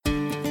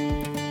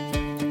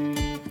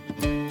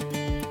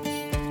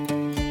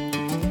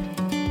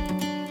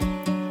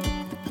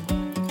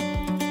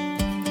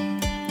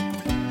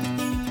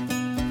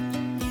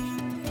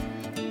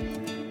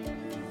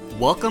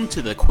Welcome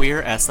to the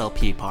Queer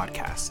SLP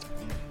podcast.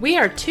 We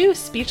are two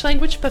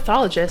speech-language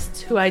pathologists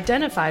who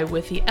identify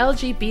with the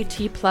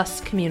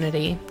LGBT+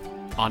 community.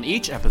 On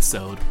each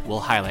episode, we'll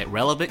highlight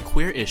relevant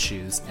queer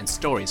issues and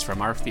stories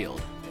from our field.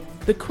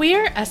 The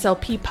Queer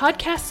SLP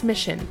podcast's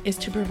mission is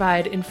to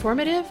provide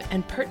informative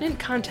and pertinent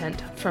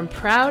content from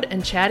proud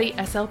and chatty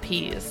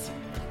SLPs.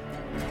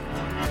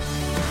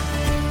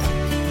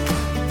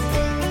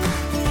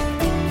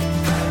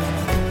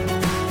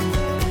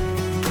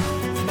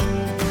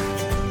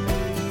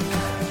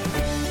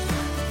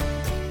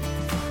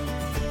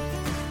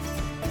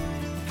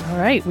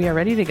 All right, we are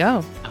ready to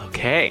go.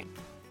 Okay.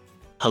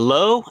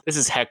 Hello, this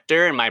is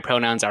Hector, and my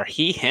pronouns are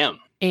he, him.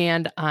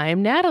 And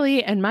I'm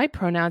Natalie, and my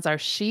pronouns are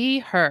she,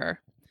 her.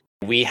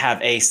 We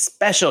have a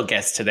special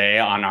guest today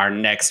on our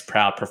next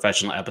Proud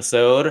Professional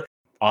episode.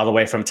 All the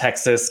way from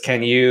Texas,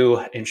 can you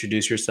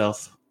introduce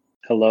yourself?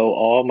 Hello,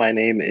 all. My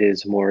name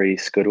is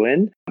Maurice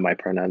Goodwin. My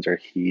pronouns are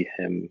he,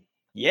 him.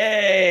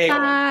 Yay!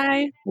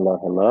 Hi. Hello,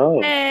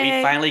 hello. Hey.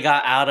 We finally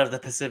got out of the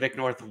Pacific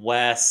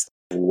Northwest.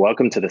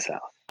 Welcome to the South.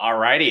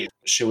 Alrighty.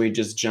 Should we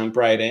just jump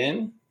right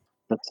in?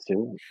 Let's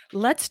do it.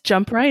 Let's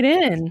jump right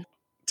in.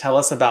 Tell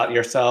us about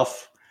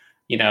yourself,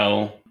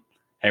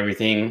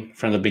 everything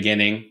from the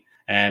beginning.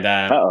 And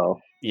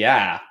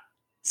yeah,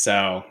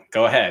 so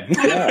go ahead.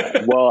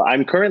 Yeah. Well,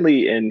 I'm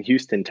currently in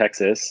Houston,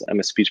 Texas.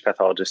 I'm a speech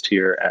pathologist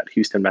here at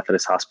Houston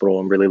Methodist Hospital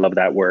and really love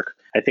that work.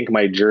 I think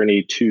my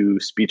journey to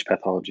speech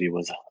pathology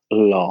was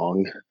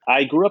long.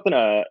 I grew up in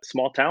a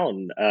small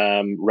town,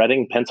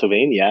 Reading,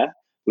 Pennsylvania,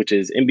 which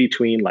is in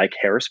between like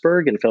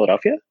Harrisburg and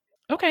Philadelphia.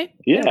 Okay.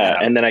 Yeah.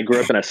 And then I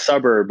grew up in a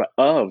suburb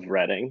of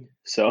Reading.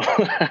 So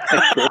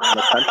I grew up in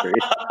the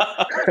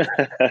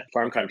country,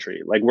 farm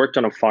country, like worked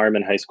on a farm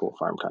in high school,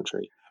 farm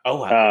country. Oh,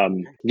 wow.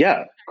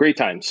 Yeah, great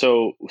time.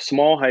 So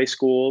small high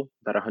school,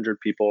 about 100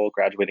 people,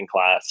 graduating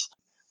class,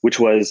 which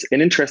was an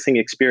interesting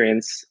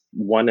experience.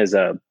 One as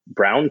a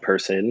brown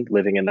person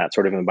living in that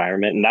sort of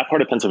environment. And that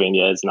part of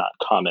Pennsylvania is not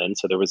common.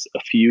 So there was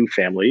a few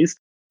families.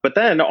 But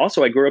then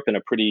also I grew up in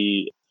a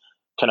pretty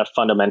kind of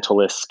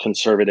fundamentalist,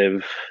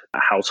 conservative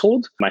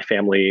household. My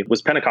family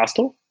was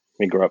Pentecostal.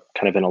 We grew up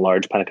kind of in a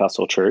large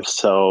Pentecostal church.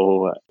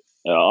 So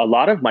a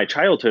lot of my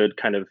childhood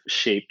kind of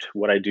shaped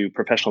what I do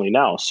professionally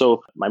now.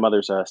 So my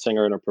mother's a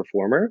singer and a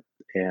performer,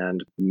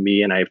 and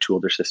me and I have two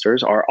older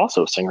sisters are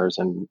also singers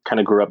and kind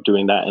of grew up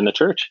doing that in the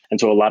church. And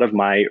so a lot of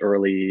my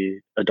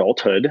early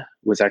adulthood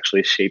was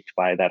actually shaped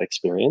by that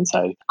experience.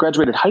 I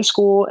graduated high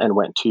school and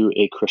went to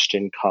a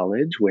Christian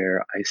college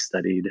where I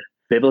studied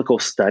biblical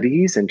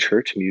studies and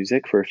church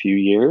music for a few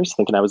years,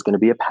 thinking I was going to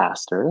be a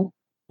pastor.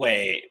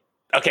 Wait.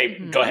 Okay,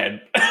 go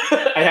ahead.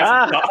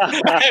 I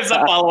have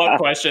some follow-up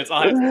questions.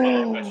 I'll have some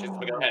follow-up questions,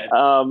 but go ahead.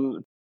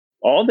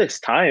 All this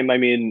time,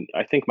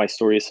 I think my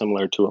story is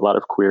similar to a lot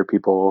of queer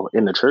people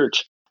in the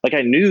church. Like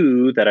I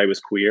knew that I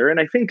was queer, and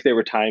I think there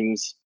were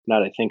times,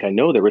 I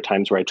know there were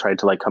times where I tried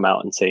to come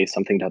out and say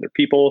something to other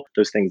people.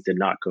 Those things did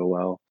not go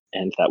well.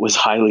 And that was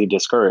highly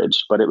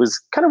discouraged. But it was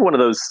kind of one of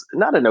those,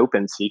 not an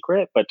open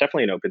secret, but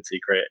definitely an open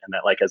secret. And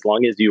that as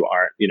long as you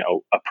aren't,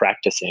 a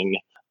practicing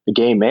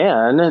gay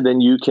man,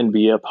 then you can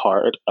be a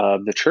part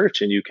of the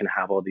church and you can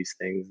have all these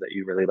things that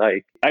you really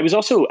like. I was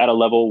also at a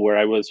level where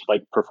I was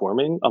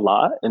performing a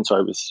lot. And so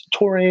I was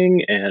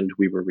touring and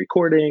we were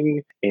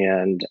recording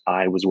and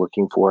I was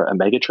working for a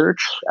mega church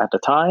at the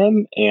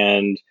time.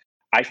 And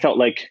I felt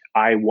like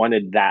I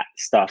wanted that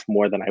stuff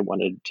more than I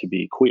wanted to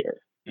be queer.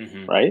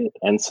 Mm-hmm. Right.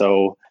 And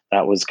so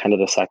that was kind of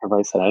the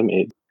sacrifice that I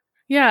made.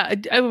 Yeah.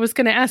 I was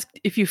going to ask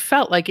if you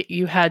felt like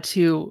you had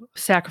to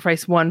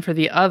sacrifice one for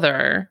the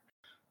other,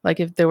 like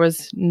if there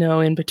was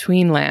no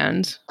in-between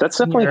land. That's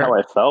definitely how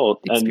I felt.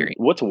 Experience.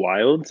 And what's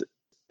wild,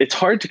 it's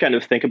hard to kind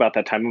of think about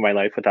that time in my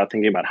life without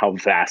thinking about how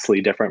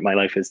vastly different my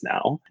life is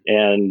now.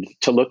 And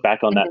to look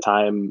back on that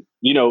time,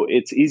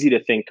 it's easy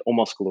to think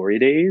almost glory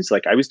days.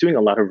 Like I was doing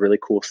a lot of really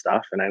cool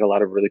stuff and I had a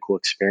lot of really cool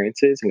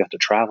experiences and got to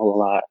travel a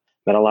lot.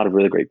 Met a lot of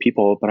really great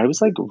people, but I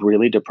was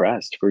really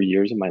depressed for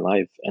years of my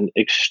life and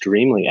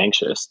extremely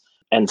anxious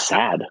and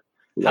sad.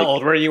 How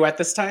old were you at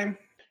this time?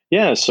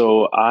 Yeah,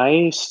 so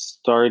I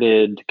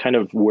started kind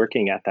of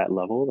working at that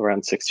level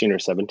around 16 or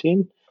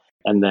 17,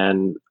 and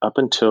then up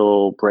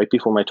until right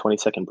before my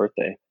 22nd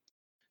birthday.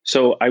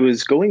 So I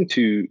was going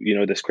to,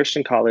 this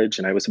Christian college,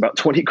 and I was about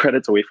 20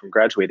 credits away from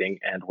graduating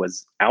and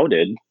was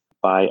outed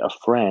by a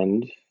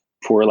friend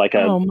for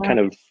kind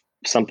of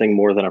something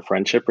more than a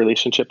friendship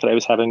relationship that I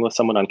was having with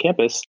someone on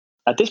campus.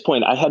 At this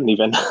point, I hadn't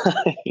even,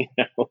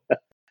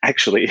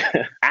 actually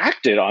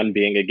acted on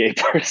being a gay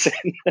person.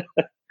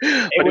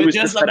 It was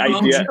just that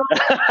idea.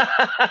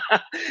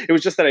 It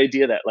was just that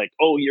idea that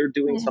you're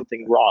doing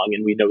something wrong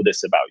and we know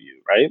this about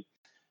you, right?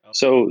 Okay.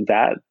 So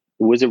that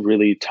was a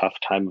really tough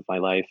time of my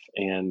life.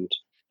 And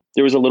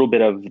there was a little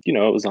bit of,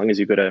 as long as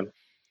you go to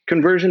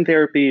conversion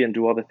therapy and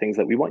do all the things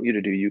that we want you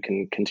to do, you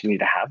can continue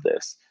to have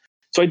this.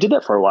 So I did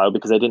that for a while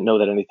because I didn't know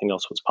that anything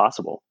else was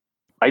possible.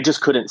 I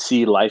just couldn't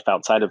see life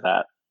outside of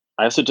that.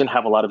 I also didn't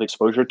have a lot of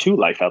exposure to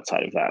life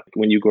outside of that.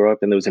 When you grow up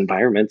in those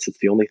environments, it's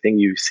the only thing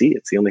you see.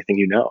 It's the only thing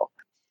you know.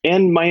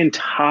 And my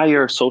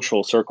entire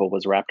social circle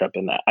was wrapped up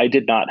in that. I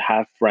did not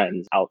have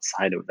friends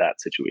outside of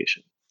that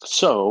situation.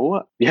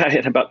 So, yeah, I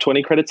had about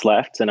 20 credits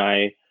left, and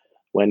I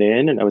went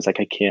in and I was like,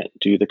 I can't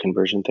do the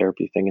conversion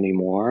therapy thing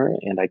anymore,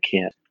 and I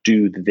can't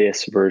do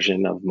this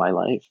version of my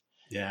life.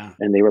 Yeah.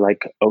 And they were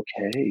like,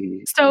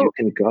 okay, So you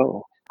can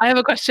go. I have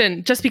a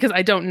question just because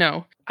I don't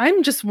know.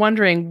 I'm just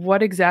wondering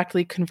what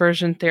exactly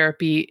conversion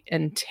therapy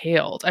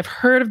entailed. I've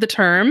heard of the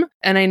term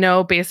and I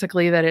know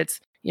basically that it's,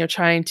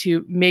 trying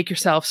to make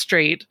yourself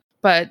straight.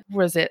 But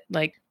was it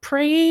like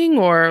praying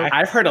or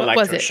I've heard what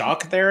was it?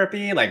 electroshock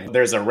therapy. Like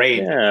there's a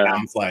rate, Yeah. it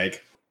sounds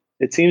like.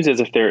 It seems as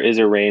if there is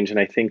a range, and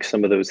I think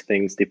some of those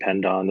things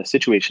depend on the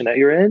situation that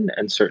you're in.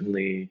 And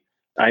certainly,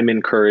 I'm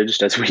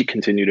encouraged as we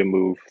continue to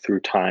move through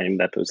time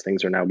that those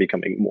things are now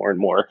becoming more and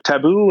more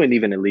taboo and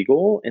even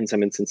illegal in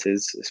some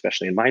instances,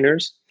 especially in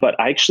minors. But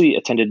I actually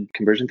attended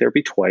conversion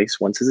therapy twice,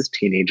 once as a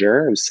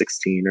teenager. I was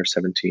 16 or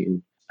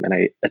 17. And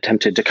I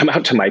attempted to come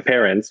out to my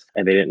parents,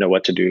 and they didn't know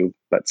what to do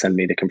but send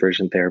me to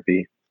conversion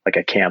therapy, like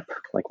a camp,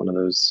 like one of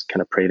those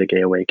kind of pray the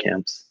gay away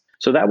camps.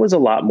 So that was a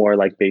lot more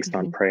like based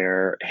on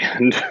prayer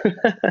and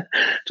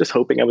just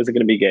hoping I wasn't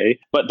going to be gay.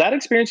 But that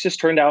experience just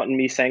turned out in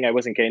me saying I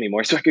wasn't gay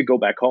anymore so I could go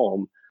back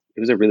home. It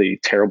was a really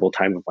terrible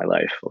time of my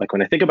life. Like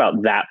when I think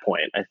about that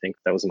point, I think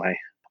that was my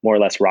more or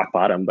less rock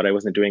bottom, but I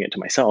wasn't doing it to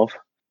myself.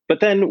 But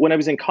then when I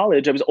was in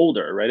college, I was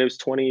older, right? I was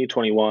 20,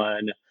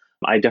 21.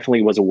 I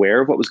definitely was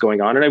aware of what was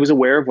going on, and I was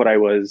aware of what I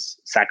was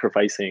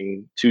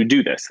sacrificing to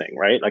do this thing,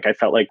 right? Like I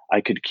felt like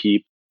I could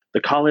keep the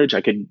college,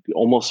 I could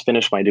almost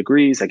finish my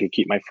degrees, I could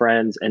keep my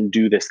friends and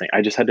do this thing.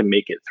 I just had to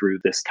make it through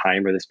this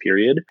time or this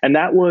period. And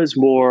that was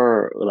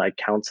more like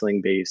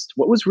counseling based.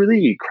 What was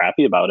really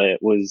crappy about it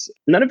was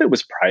none of it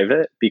was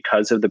private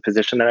because of the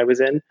position that I was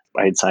in.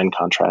 I had signed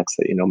contracts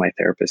that, my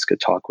therapist could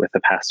talk with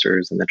the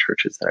pastors and the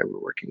churches that I were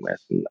working with.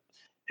 And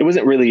it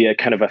wasn't really a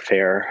kind of a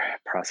fair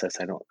process,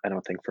 I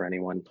don't think, for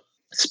anyone,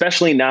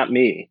 especially not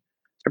me.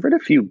 I've read a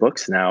few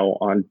books now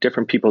on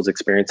different people's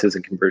experiences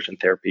in conversion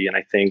therapy, and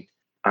I think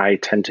I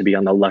tend to be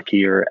on the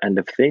luckier end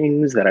of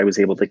things that I was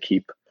able to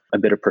keep a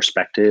bit of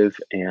perspective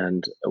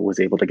and was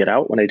able to get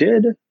out when I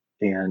did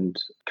and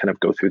kind of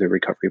go through the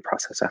recovery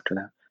process after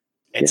that.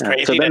 It's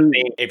crazy So to then,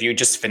 think if you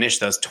just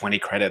finished those 20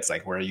 credits,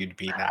 like where you'd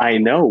be now. I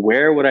know,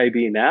 where would I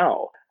be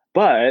now?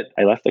 But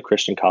I left the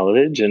Christian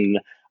college and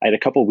I had a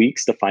couple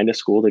weeks to find a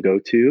school to go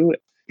to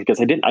because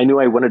I knew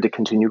I wanted to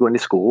continue going to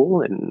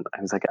school, and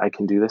I was like, I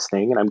can do this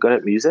thing and I'm good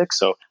at music.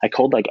 So I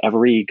called like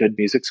every good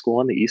music school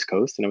on the East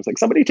Coast and I was like,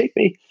 somebody take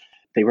me.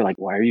 They were like,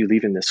 why are you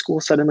leaving this school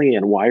suddenly?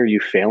 And why are you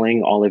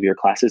failing all of your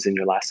classes in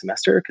your last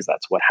semester? Because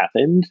that's what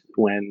happened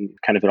when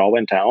kind of it all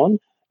went down.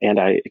 And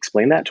I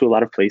explained that to a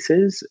lot of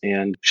places.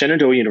 And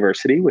Shenandoah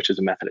University, which is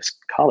a Methodist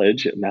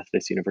college, a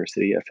Methodist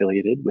university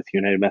affiliated with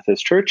United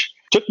Methodist Church,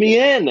 took me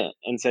in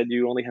and said,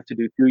 you only have to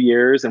do 2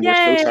 years. And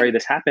we're so sorry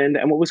this happened.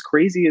 And what was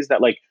crazy is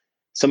that like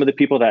some of the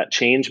people that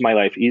changed my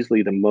life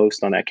easily the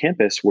most on that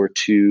campus were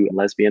 2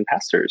 lesbian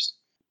pastors.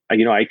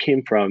 I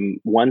came from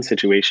one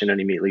situation and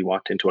immediately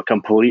walked into a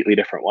completely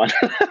different one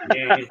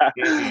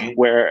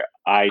where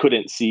I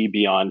couldn't see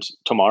beyond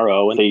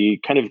tomorrow. And they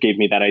kind of gave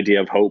me that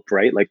idea of hope,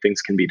 right? Like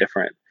things can be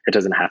different. It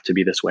doesn't have to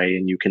be this way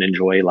and you can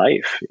enjoy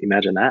life.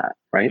 Imagine that,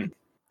 right?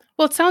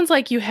 Well, it sounds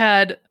like you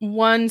had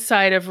one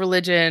side of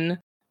religion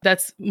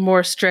that's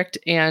more strict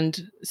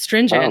and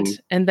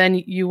stringent. And then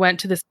you went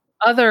to this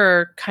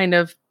other kind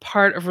of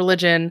part of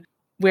religion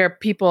where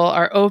people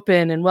are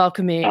open and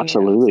welcoming.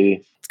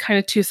 Absolutely. It's kind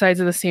of 2 sides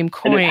of the same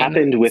coin. And it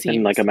happened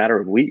within like a matter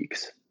of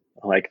weeks.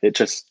 Like it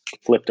just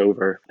flipped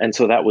over. And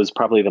so that was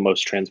probably the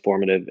most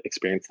transformative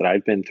experience that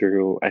I've been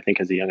through, I think,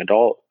 as a young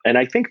adult. And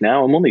I think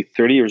now I'm only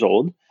 30 years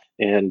old.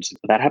 And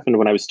that happened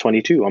when I was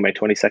 22. On my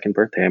 22nd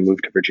birthday, I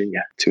moved to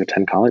Virginia to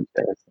attend college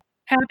there.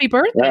 Happy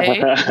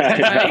birthday.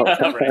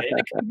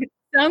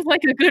 Sounds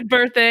like a good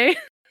birthday.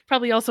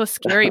 Probably also a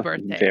scary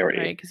birthday, Very.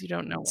 right? Because you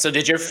don't know. So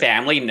did your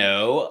family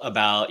know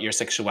about your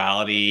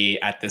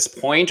sexuality at this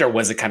point, or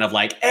was it kind of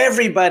like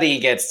everybody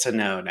gets to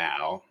know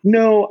now?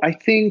 No, I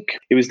think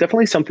it was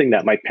definitely something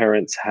that my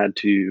parents had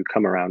to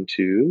come around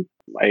to.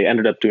 I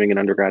ended up doing an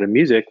undergrad in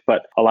music,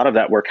 but a lot of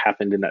that work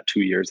happened in that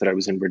 2 years that I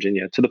was in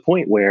Virginia, to the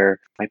point where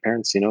my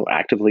parents,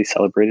 actively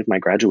celebrated my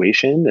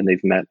graduation, and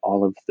they've met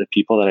all of the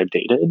people that I've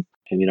dated.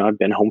 And, I've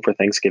been home for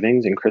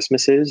Thanksgivings and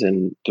Christmases,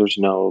 and there's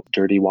no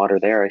dirty water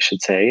there, I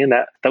should say. And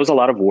that was a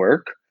lot of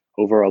work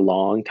over a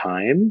long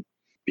time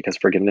because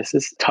forgiveness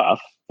is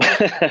tough.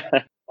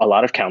 A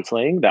lot of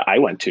counseling that I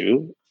went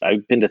to.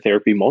 I've been to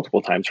therapy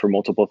multiple times for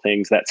multiple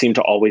things that seem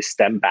to always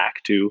stem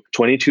back to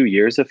 22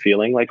 years of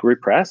feeling like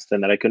repressed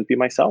and that I couldn't be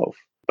myself.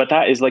 But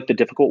that is like the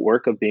difficult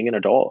work of being an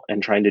adult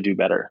and trying to do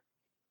better.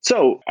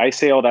 So I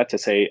say all that to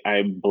say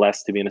I'm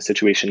blessed to be in a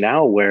situation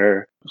now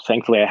where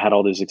thankfully I had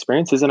all those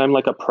experiences and I'm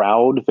like a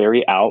proud,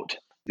 very out,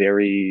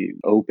 very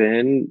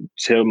open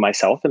to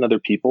myself and other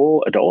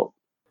people adult.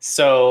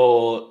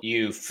 So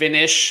you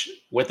finish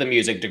with a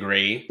music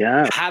degree.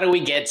 Yeah. How do we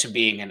get to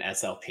being an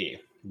SLP?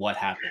 What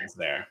happens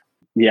there?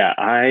 Yeah,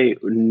 I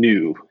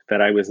knew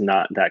that I was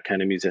not that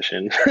kind of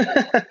musician.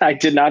 I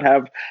did not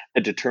have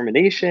the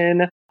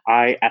determination.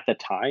 I, at the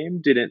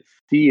time, didn't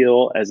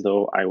feel as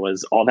though I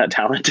was all that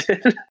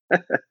talented.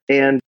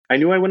 And I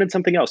knew I wanted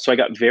something else. So I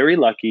got very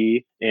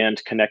lucky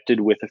and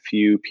connected with a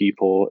few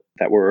people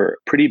that were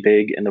pretty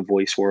big in the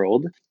voice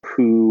world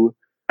who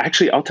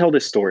actually, I'll tell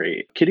this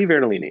story. Kitty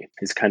Verdolini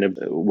is kind of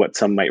what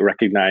some might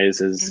recognize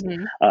as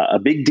Hmm. a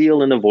big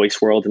deal in the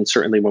voice world. And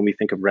certainly when we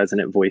think of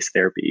resonant voice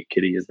therapy,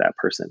 Kitty is that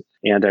person.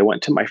 And I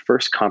went to my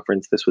first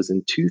conference. This was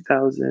in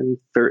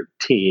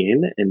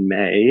 2013 in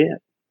May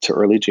to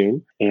early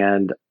June.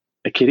 And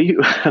Kitty,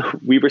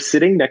 we were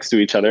sitting next to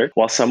each other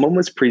while someone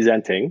was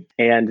presenting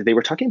and they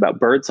were talking about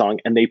birdsong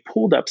and they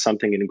pulled up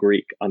something in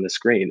Greek on the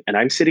screen. And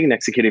I'm sitting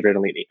next to Kitty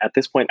Verdolini. At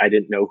this point, I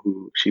didn't know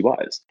who she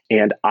was.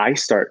 And I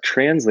start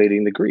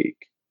translating the Greek,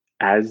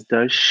 as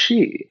does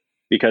she,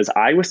 because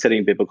I was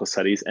studying biblical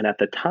studies. And at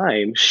the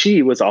time,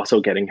 she was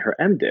also getting her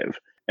MDiv.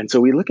 And so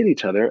we look at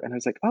each other and I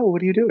was like, oh,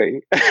 what are you doing?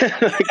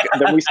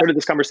 Then we started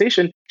this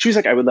conversation. She was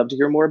like, I would love to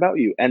hear more about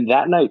you. And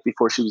that night,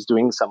 before she was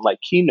doing some like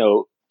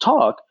keynote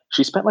talk,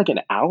 she spent like an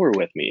hour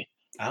with me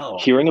Oh,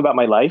 hearing about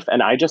my life.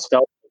 And I just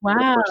felt for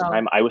the first Wow.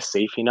 time I was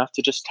safe enough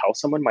to just tell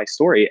someone my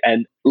story.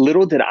 And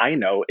little did I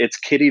know it's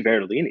Kitty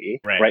Verdolini,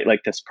 right. right? Like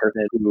this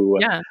person who,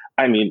 Yeah.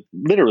 I mean,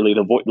 literally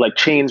the voice, like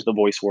changed the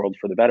voice world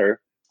for the better.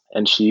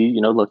 And she,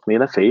 looked me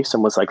in the face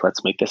and was like,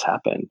 let's make this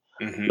happen.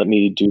 Hmm. Let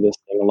me do this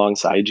thing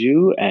alongside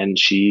you. And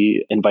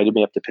she invited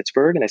me up to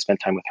Pittsburgh and I spent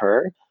time with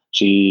her.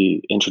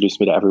 She introduced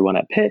me to everyone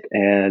at Pitt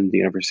and the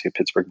University of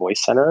Pittsburgh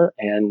Voice Center.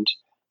 And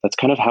that's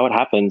kind of how it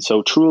happened.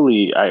 So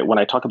truly, when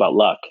I talk about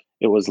luck,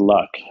 it was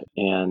luck.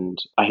 And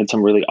I had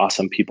some really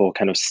awesome people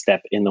kind of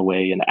step in the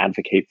way and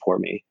advocate for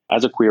me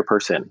as a queer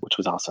person, which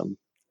was awesome.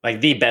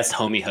 Like the best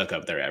homie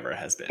hookup there ever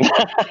has been.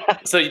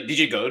 So did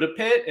you go to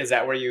Pitt? Is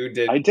that where you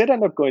did? I did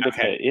end up going to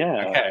Okay. Pitt,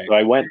 yeah. Okay. So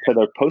I went to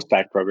the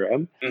post-bac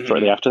program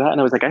shortly Hmm. after that,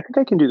 and I was like, I think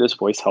I can do this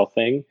voice health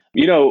thing.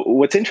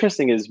 What's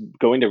interesting is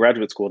going to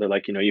graduate school, they're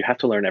like, you have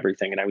to learn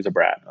everything, and I was a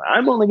brat.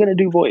 I'm only going to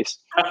do voice.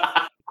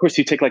 Of course,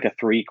 you take like a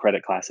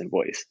 3-credit class in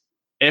voice,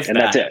 If and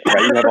that's that. it,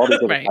 right? You have all these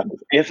other Right.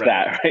 classes, if Right.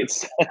 that, right?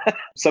 So,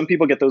 some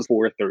people get those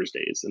 4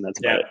 Thursdays, and that's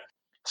about Yeah. it.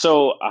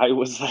 So I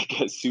was like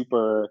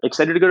super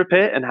excited to go to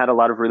Pitt and had a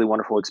lot of really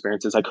wonderful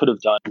experiences. I could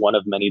have done one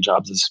of many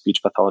jobs as a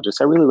speech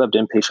pathologist. I really loved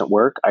inpatient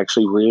work. I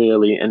actually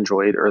really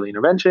enjoyed early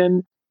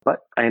intervention, but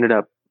I ended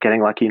up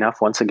getting lucky enough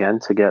once again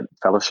to get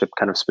fellowship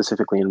kind of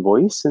specifically in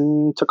voice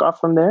and took off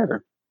from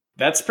there.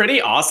 That's pretty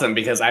awesome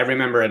because I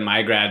remember in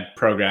my grad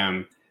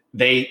program,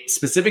 they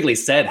specifically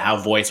said how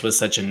voice was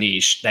such a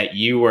niche that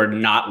you were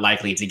not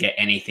likely to get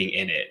anything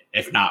in it,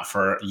 if not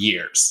for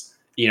years.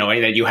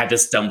 And that you had to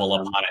stumble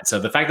upon it. So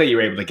the fact that you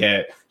were able to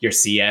get your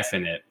CF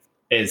in it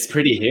is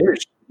pretty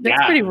huge. That's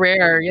Yeah. pretty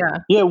rare. Yeah.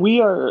 Yeah, we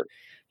are.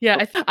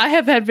 Yeah. I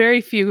have had very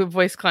few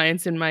voice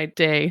clients in my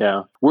day.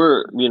 Yeah.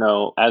 We're,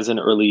 as an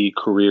early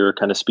career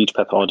kind of speech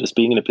pathologist,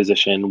 being in a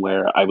position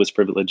where I was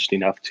privileged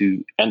enough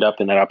to end up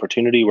in that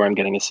opportunity where I'm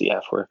getting a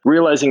CF, we're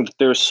realizing that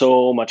there's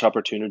so much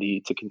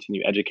opportunity to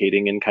continue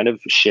educating and kind of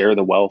share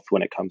the wealth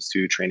when it comes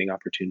to training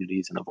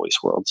opportunities in the voice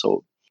world.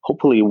 So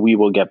hopefully we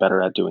will get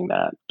better at doing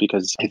that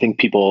because I think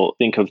people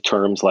think of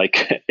terms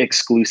like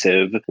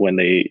exclusive when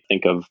they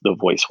think of the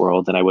voice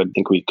world. And I would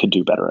think we could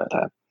do better at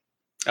that.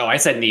 Oh, I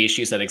said niche.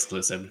 You said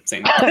exclusive.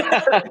 Same.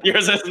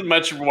 Yours is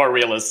much more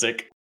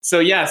realistic. So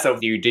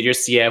you did your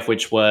CF,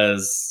 which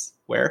was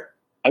where?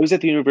 I was at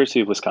the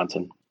University of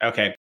Wisconsin.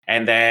 Okay.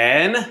 And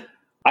then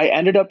I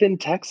ended up in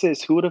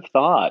Texas. Who would have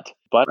thought?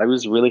 But I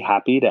was really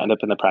happy to end up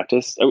in the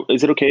practice. Oh,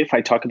 is it okay if I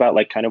talk about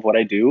like kind of what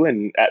I do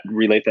and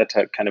relate that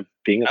to kind of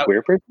being a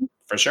queer person?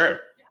 For sure.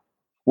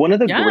 One of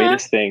the Yeah.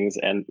 greatest things,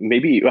 and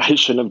maybe I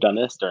shouldn't have done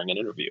this during an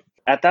interview.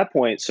 At that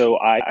point, so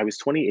I was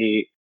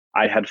 28.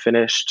 I had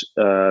finished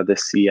the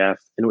CF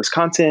in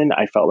Wisconsin.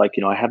 I felt like,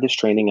 I have this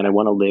training and I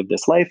want to live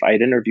this life. I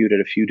had interviewed at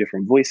a few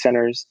different voice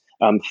centers.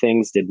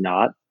 Things did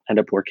not end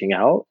up working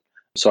out.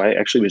 So I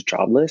actually was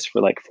jobless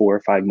for like 4 or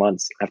 5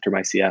 months after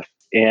my CF.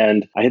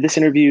 And I had this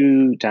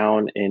interview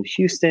down in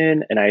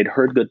Houston, and I had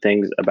heard good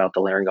things about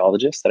the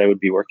laryngologist that I would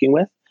be working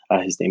with.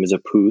 His name is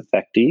Apu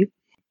Thekti.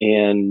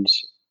 And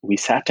we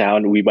sat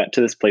down, we went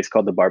to this place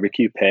called the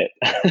Barbecue Pit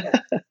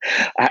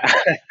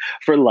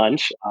for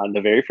lunch on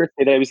the very first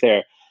day that I was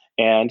there.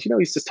 And,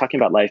 he's just talking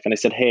about life. And I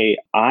said, hey,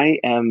 I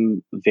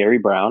am very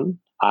brown.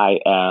 I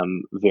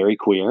am very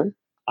queer.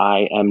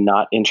 I am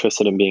not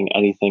interested in being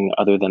anything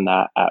other than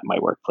that at my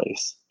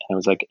workplace. And I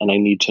was like, and I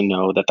need to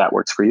know that that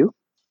works for you,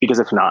 because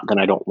if not, then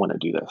I don't want to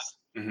do this.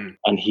 Mm-hmm.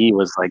 And he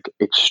was like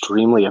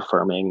extremely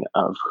affirming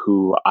of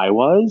who I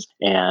was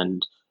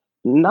and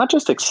not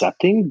just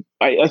accepting.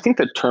 I think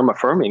the term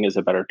affirming is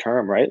a better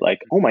term, right?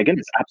 Like, oh my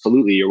goodness,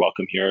 absolutely, you're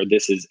welcome here.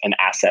 This is an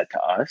asset to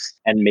us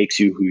and makes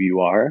you who you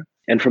are.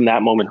 And from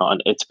that moment on,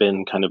 it's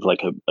been kind of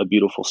like a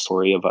beautiful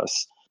story of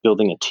us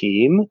building a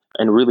team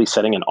and really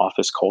setting an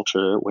office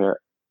culture where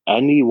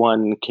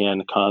anyone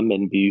can come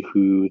and be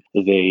who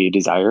they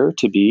desire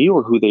to be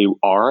or who they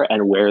are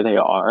and where they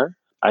are.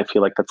 I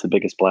feel like that's the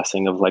biggest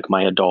blessing of like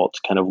my adult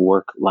kind of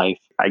work life.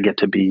 I get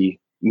to be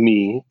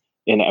me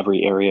in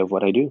every area of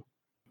what I do.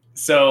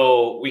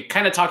 So we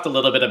kind of talked a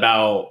little bit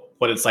about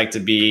what it's like to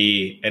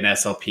be an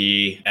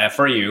SLP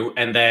for you.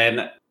 And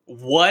then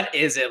what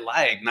is it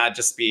like not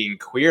just being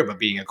queer, but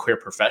being a queer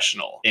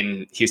professional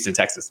in Houston,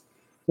 Texas?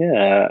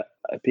 Yeah,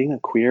 being a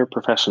queer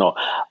professional.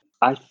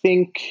 I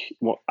think,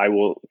 well, I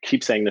will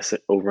keep saying this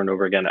over and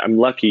over again. I'm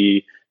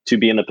lucky to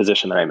be in the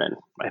position that I'm in.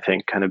 I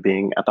think kind of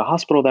being at the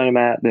hospital that I'm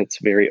at, that's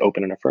very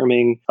open and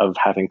affirming, of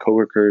having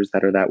coworkers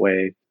that are that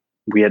way.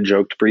 We had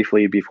joked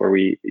briefly before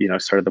we,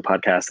 started the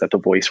podcast that the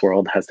voice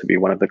world has to be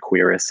one of the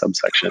queerest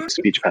subsections of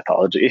speech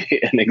pathology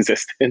in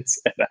existence.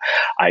 And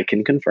I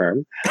can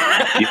confirm.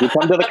 You can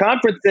come to the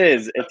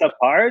conferences. It's a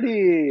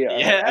party.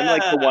 Yeah. I'm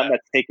like the one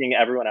that's taking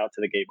everyone out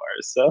to the gay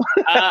bars. So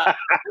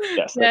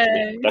yes, that's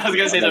me. I was going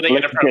to say something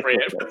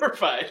inappropriate. We're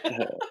fine.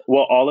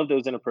 Well, all of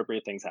those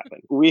inappropriate things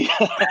happen.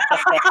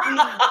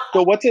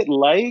 So what's it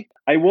like?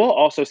 I will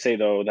also say,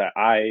 though, that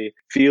I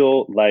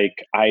feel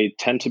like I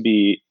tend to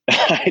be,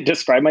 I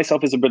describe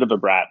myself as a bit of a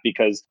brat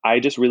because I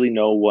just really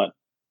know what,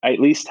 I at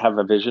least have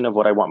a vision of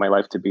what I want my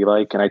life to be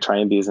like. And I try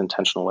and be as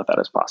intentional with that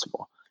as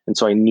possible. And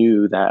so I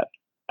knew that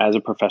as a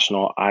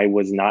professional, I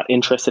was not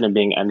interested in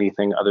being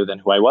anything other than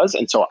who I was.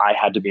 And so I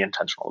had to be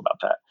intentional about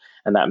that.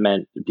 And that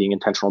meant being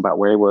intentional about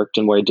where I worked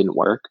and where I didn't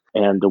work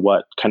and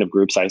what kind of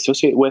groups I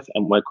associate with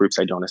and what groups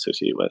I don't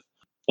associate with.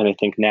 And I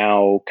think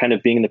now kind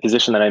of being in the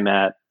position that I'm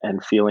at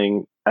and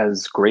feeling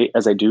as great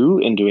as I do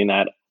in doing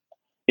that,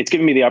 it's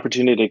given me the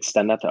opportunity to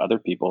extend that to other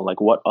people.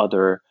 Like, what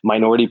other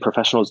minority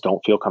professionals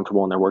don't feel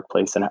comfortable in their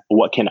workplace, and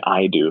what can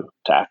I do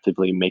to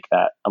actively make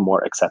that a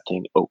more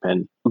accepting,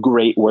 open,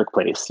 great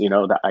workplace,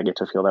 that I get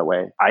to feel that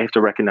way. I have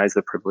to recognize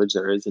the privilege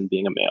there is in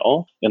being a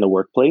male in the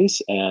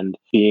workplace and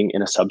being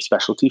in a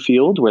subspecialty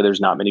field where there's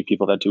not many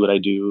people that do what I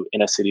do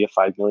in a city of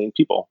 5 million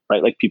people,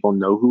 right? Like, people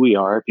know who we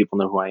are, people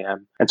know who I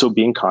am. And so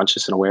being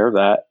conscious and aware of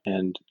that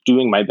and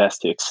doing my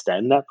best to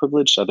extend that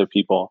privilege to other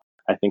people,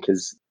 I think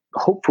is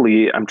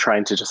hopefully I'm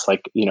trying to just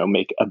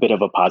make a bit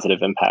of a positive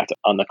impact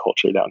on the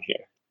culture down here.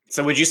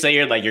 So would you say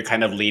you're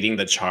kind of leading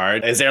the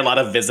charge? Is there a lot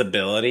of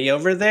visibility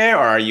over there,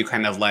 or are you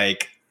kind of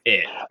like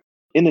it?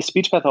 In the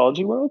speech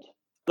pathology world?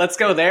 Let's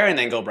go there and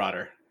then go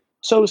broader.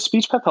 So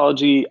speech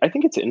pathology, I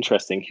think it's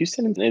interesting.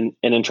 Houston is an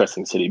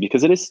interesting city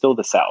because it is still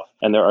the South.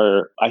 And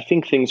I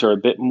think things are a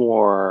bit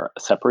more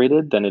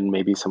separated than in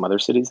maybe some other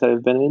cities that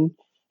I've been in.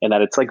 And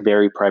that it's like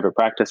very private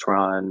practice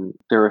run.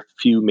 There are a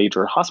few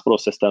major hospital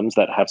systems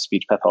that have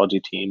speech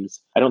pathology teams.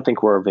 I don't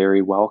think we're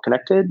very well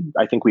connected.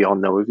 I think we all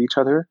know of each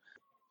other.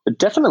 But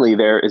definitely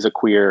there is a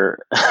queer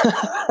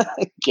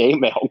gay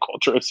male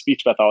culture of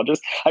speech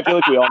pathologists. I feel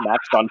like we all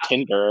matched on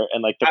Tinder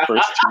in like the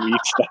first 2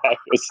 weeks that I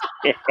was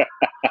here.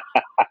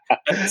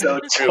 That's so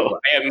true.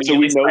 So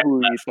we know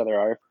who each other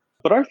are.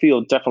 But our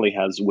field definitely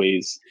has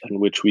ways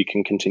in which we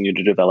can continue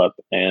to develop,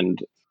 and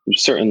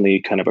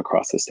certainly kind of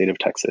across the state of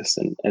Texas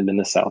and in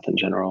the South in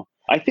general.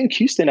 I think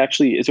Houston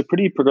actually is a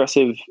pretty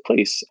progressive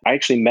place. I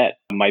actually met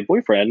my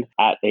boyfriend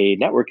at a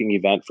networking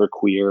event for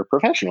queer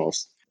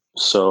professionals.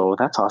 So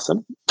that's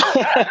awesome.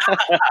 Yeah.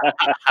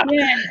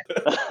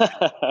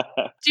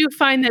 Do you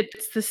find that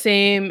it's the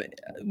same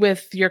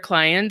with your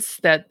clients,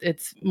 that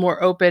it's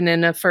more open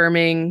and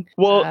affirming?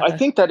 Well, I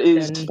think that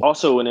is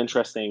also an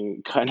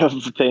interesting kind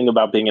of thing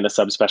about being in a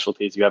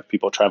subspecialty is you have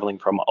people traveling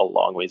from a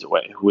long ways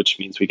away, which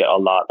means we get a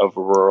lot of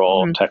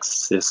rural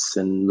Texas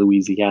and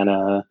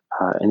Louisiana,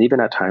 and even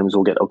at times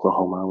we'll get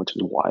Oklahoma, which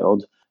is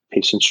wild,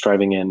 patients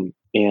driving in,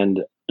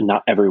 and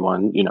not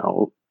everyone,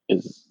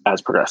 is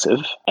as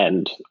progressive.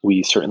 And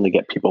we certainly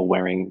get people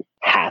wearing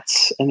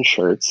hats and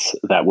shirts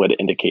that would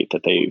indicate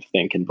that they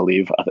think and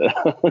believe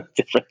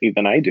differently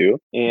than I do.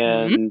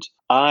 And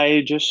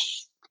I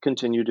just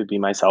continue to be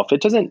myself.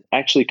 It doesn't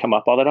actually come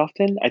up all that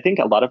often. I think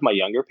a lot of my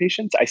younger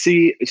patients,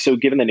 so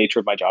given the nature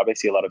of my job, I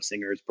see a lot of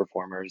singers,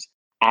 performers,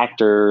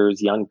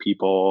 actors, young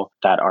people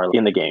that are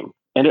in the game.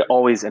 And it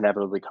always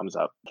inevitably comes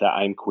up that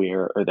I'm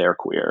queer or they're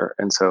queer.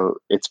 And so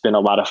it's been a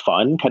lot of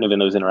fun kind of in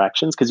those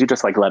interactions because you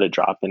just like let it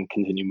drop and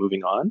continue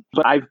moving on.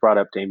 But I've brought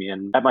up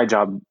Damien at my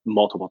job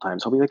multiple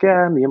times. I'll be like,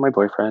 yeah, me and my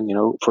boyfriend,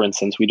 for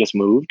instance, we just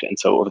moved. And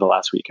so over the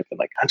last week, I've been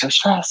like, I'm so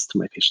stressed.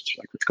 My patients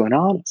are like, what's going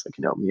on? It's like,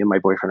 me and my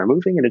boyfriend are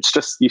moving. And it's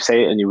just, you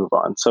say it and you move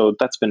on. So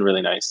that's been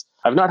really nice.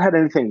 I've not had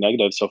anything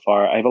negative so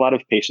far. I have a lot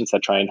of patients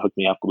that try and hook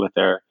me up with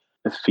their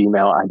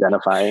female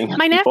identifying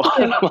my nephew.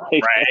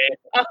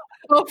 Right.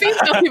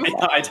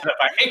 Female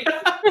identifying.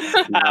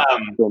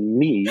 For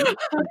me,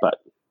 but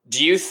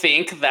do you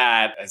think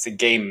that as a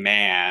gay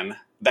man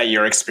that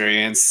your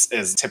experience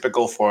is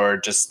typical for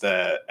just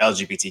the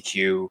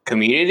LGBTQ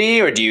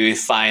community, or do you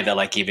find that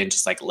like even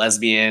just like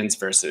lesbians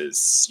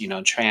versus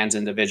trans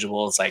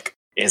individuals, like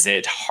is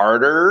it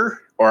harder,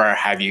 or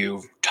have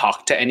you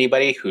talked to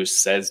anybody who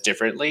says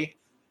differently?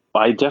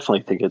 I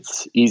definitely think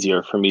it's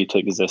easier for me to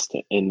exist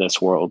in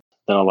this world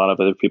than a lot of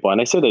other people. And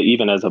I say that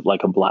even as a Black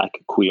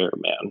queer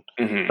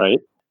man, right?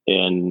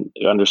 And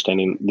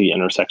understanding the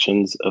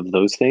intersections of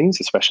those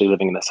things, especially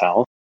living in the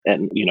South.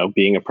 And,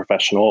 being a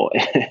professional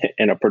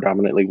in a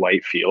predominantly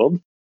white field,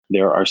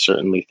 there are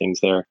certainly things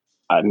there.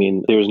 I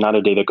mean, there's not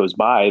a day that goes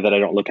by that I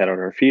don't look at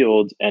our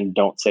field and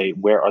don't say,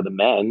 where are the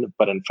men?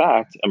 But in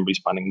fact, I'm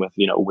responding with,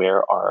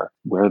 where are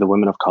the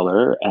women of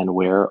color, and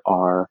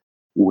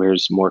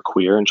where's more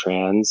queer and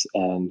trans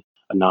and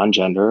a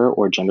non-gender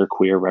or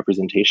genderqueer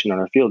representation on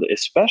our field,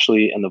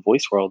 especially in the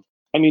voice world.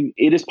 I mean,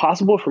 it is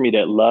possible for me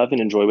to love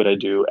and enjoy what I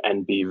do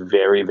and be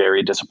very,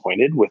 very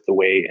disappointed with the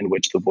way in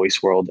which the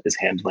voice world is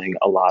handling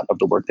a lot of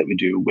the work that we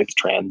do with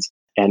trans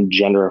and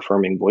gender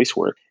affirming voice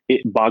work.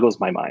 It boggles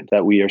my mind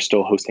that we are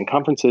still hosting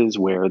conferences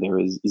where there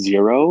is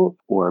zero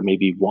or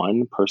maybe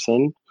one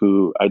person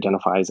who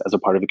identifies as a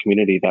part of a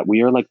community that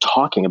we are like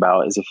talking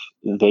about as if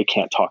they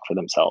can't talk for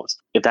themselves.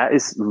 If that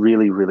is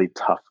really, really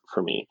tough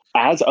for me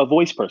as a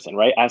voice person,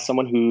 right? As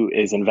someone who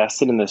is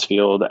invested in this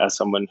field, as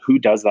someone who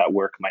does that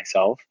work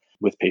myself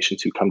with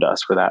patients who come to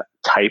us for that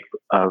type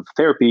of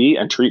therapy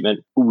and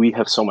treatment, we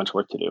have so much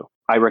work to do.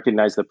 I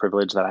recognize the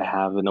privilege that I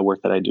have in the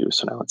work that I do.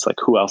 So now it's like,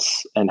 who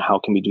else and how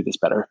can we do this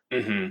better?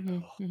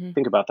 Mm-hmm.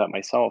 Think about that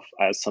myself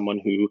as someone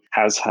who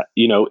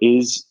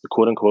is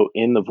quote unquote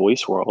in the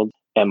voice world.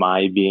 Am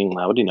I being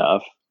loud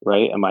enough?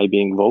 Right? Am I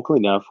being vocal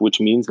enough?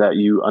 Which means that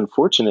you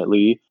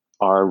unfortunately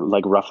are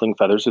like ruffling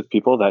feathers with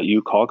people that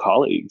you call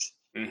colleagues.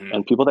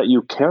 And people that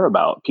you care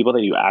about, people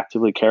that you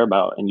actively care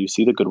about, and you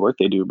see the good work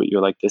they do, but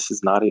you're like, this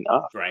is not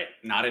enough. Right.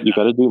 Not enough. You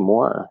got to do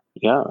more.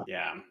 Yeah.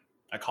 Yeah.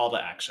 A call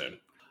to action.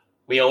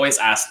 We always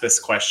ask this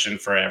question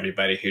for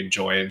everybody who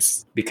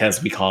joins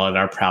because we call it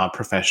our Proud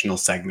Professional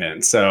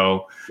segment.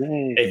 So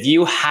if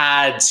you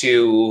had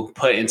to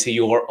put into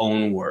your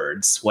own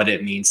words what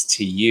it means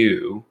to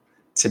you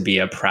to be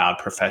a proud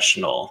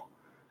professional,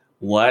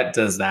 what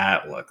does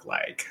that look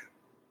like?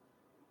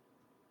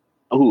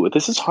 Oh,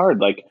 this is hard.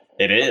 Like,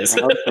 it is.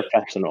 Proud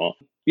professional.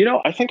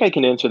 I think I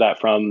can answer that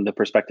from the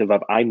perspective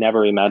of I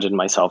never imagined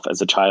myself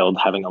as a child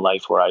having a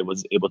life where I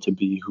was able to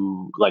be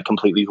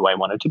completely who I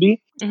wanted to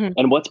be. Mm-hmm.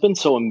 And what's been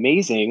so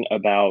amazing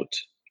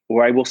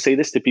or I will say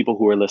this to people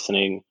who are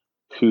listening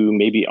who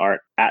maybe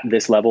aren't at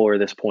this level or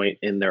this point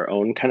in their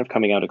own kind of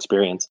coming out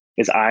experience,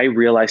 is I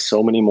realized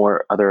so many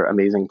more other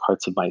amazing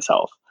parts of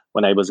myself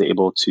when I was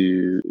able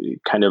to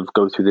kind of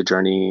go through the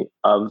journey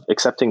of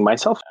accepting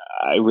myself.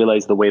 I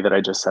realized the way that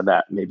I just said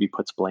that maybe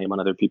puts blame on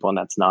other people, and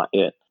that's not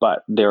it.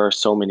 But there are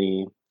so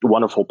many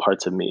wonderful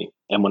parts of me.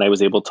 And when I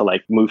was able to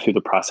move through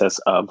the process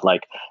of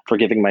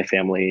forgiving my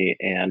family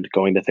and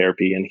going to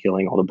therapy and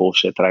healing all the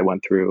bullshit that I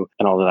went through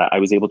and all of that, I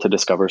was able to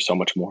discover so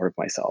much more of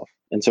myself.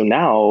 And so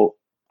now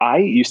I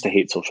used to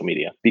hate social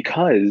media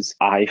because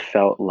I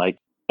felt like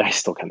I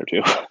still kind of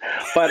do,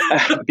 but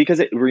because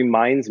it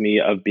reminds me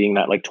of being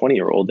that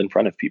 20-year-old in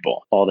front of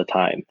people all the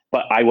time.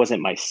 But I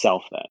wasn't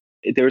myself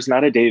then. There's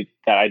not a day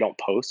that I don't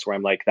post where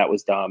I'm like, that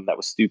was dumb, that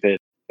was stupid,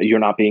 you're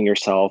not being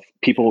yourself.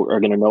 People are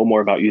going to know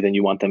more about you than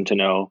you want them to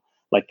know.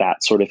 Like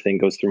that sort of thing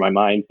goes through my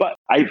mind. But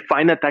I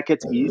find that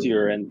gets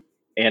easier.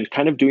 And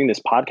kind of doing this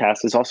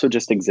podcast is also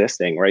just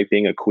existing, right?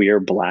 Being a queer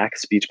Black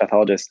speech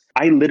pathologist.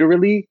 I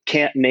literally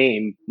can't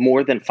name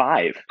more than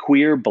 5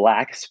 queer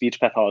Black speech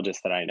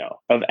pathologists that I know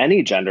of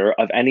any gender,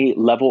 of any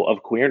level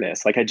of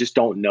queerness. I just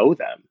don't know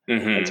them.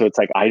 And so it's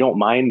I don't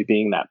mind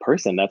being that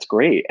person. That's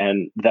great.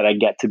 And that I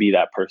get to be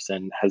that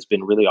person has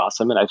been really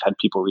awesome. And I've had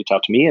people reach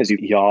out to me as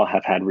y'all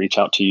have had reach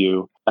out to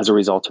you as a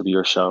result of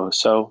your show.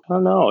 So I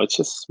don't know. It's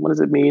just, what does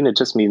it mean? It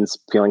just means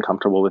feeling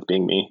comfortable with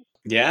being me.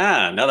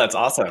 Yeah, no, that's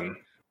awesome.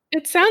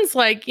 It sounds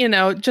like,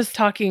 just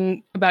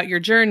talking about your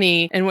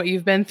journey and what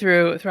you've been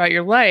through throughout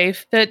your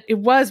life, that it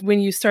was when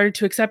you started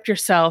to accept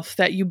yourself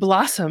that you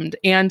blossomed.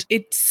 And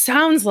it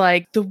sounds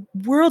like the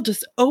world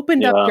just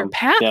opened up your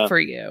path for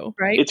you,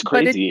 right? It's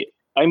crazy.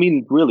 I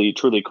mean, really,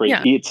 truly crazy.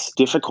 Yeah. It's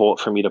difficult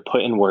for me to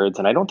put in words,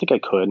 and I don't think I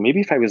could. Maybe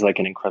if I was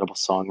an incredible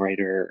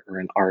songwriter or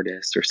an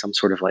artist or some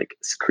sort of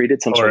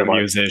created some sort of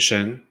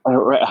musician.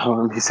 Or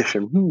a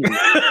musician.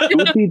 It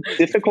would be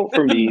difficult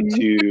for me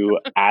to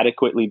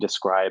adequately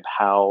describe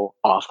how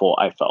awful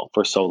I felt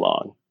for so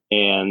long.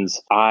 And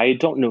I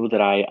don't know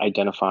that I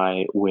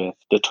identify with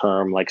the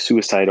term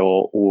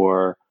suicidal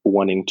or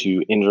wanting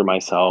to injure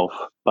myself,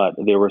 but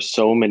there were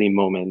so many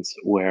moments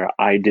where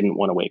I didn't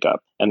want to wake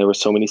up. And there were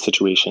so many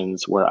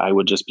situations where I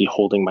would just be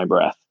holding my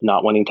breath,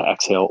 not wanting to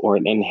exhale or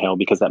inhale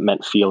because that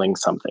meant feeling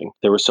something.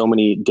 There were so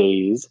many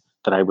days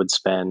that I would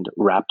spend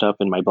wrapped up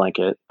in my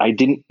blanket. I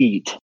didn't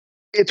eat.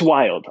 It's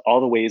wild, all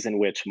the ways in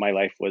which my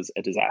life was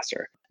a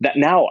disaster. That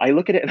now I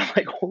look at it and I'm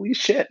like, holy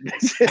shit,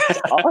 this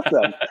is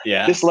awesome.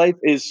 Yeah. This life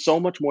is so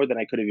much more than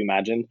I could have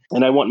imagined.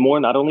 And I want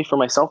more, not only for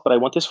myself, but I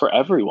want this for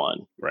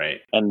everyone. Right.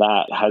 And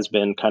that has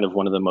been kind of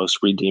one of the most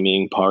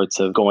redeeming parts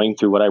of going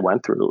through what I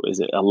went through, is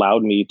it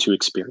allowed me to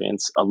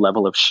experience a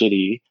level of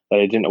shitty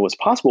that I didn't know was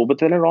possible. But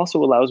then it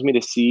also allows me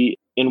to see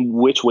in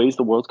which ways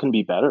the world can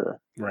be better.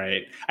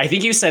 Right. I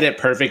think you said it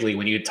perfectly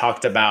when you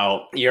talked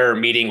about your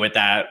meeting with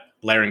that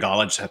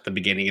laryngologist at the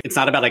beginning. It's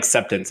not about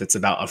acceptance, it's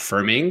about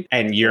affirming.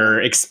 And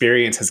your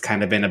experience has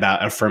kind of been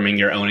about affirming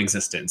your own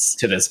existence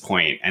to this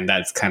point. And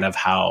that's kind of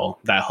how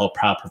that whole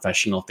proud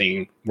professional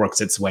thing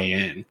works its way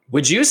in.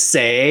 Would you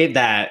say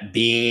that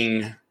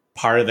being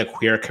part of the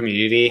queer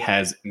community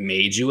has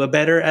made you a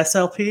better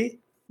SLP?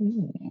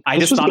 I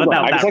just thought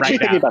about that right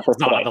now. It's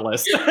not on the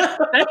list.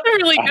 That's a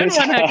really good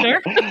one,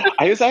 Hector.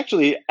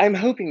 I'm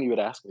hoping you would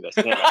ask me this.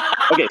 Anyway.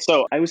 Okay,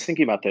 so I was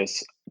thinking about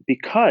this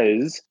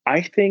because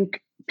I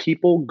think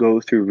people go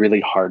through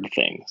really hard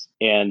things.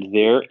 And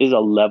there is a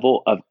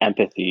level of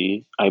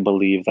empathy, I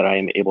believe, that I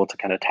am able to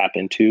kind of tap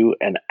into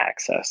and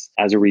access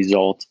as a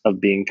result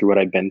of being through what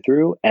I've been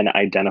through and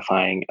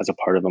identifying as a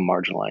part of a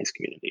marginalized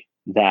community.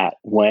 That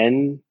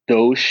when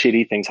those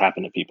shitty things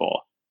happen to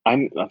people,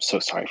 I'm so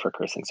sorry for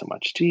cursing so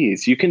much.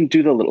 Jeez, you can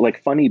do the little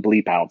like funny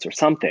bleep outs or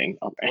something.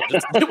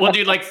 We'll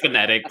do like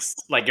phonetics,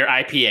 like your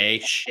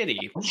IPA,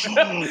 shitty.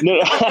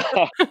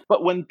 No.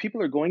 But when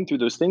people are going through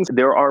those things,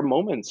 there are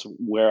moments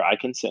where I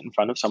can sit in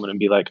front of someone and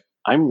be like,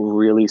 I'm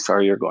really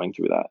sorry you're going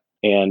through that.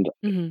 And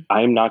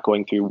I'm not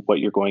going through what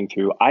you're going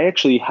through. I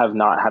actually have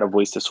not had a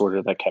voice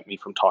disorder that kept me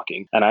from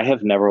talking. And I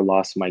have never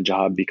lost my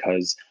job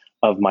because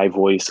of my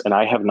voice, and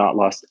I have not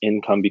lost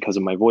income because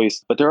of my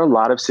voice. But there are a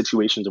lot of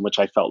situations in which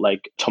I felt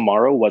like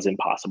tomorrow was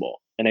impossible.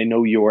 And I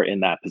know you're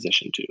in that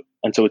position too.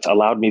 And so it's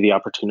allowed me the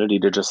opportunity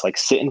to just like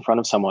sit in front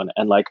of someone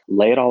and like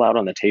lay it all out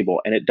on the table.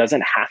 And it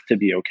doesn't have to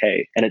be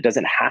okay. And it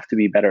doesn't have to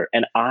be better.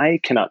 And I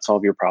cannot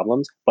solve your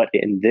problems, but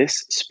in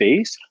this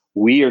space,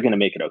 we are going to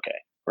make it okay.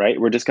 Right?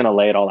 We're just going to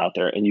lay it all out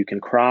there, and you can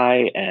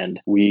cry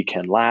and we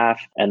can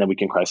laugh, and then we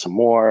can cry some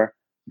more.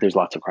 There's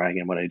lots of crying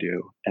in what I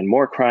do and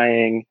more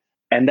crying.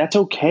 And that's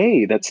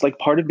okay. That's like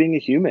part of being a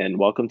human.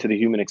 Welcome to the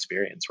human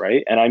experience,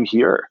 right? And I'm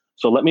here.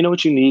 So let me know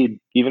what you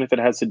need, even if it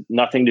has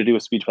nothing to do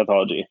with speech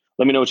pathology.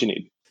 Let me know what you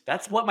need.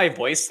 That's what my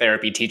voice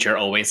therapy teacher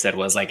always said,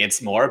 was like,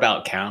 it's more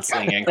about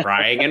counseling and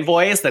crying in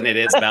voice than it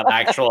is about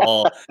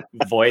actual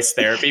voice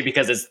therapy,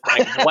 because it's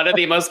like one of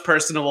the most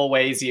personable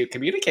ways you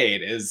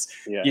communicate is,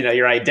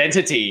 your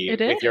identity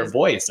with your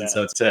voice. And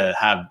so to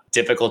have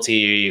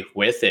difficulty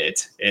with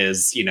it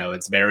is,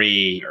 it's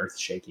very earth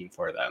shaking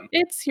for them.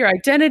 It's your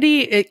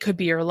identity. It could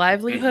be your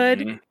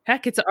livelihood.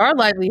 Heck, it's our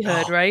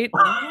livelihood, right?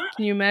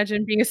 Can you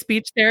imagine being a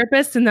speech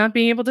therapist and not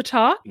being able to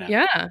talk? No.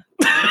 Yeah.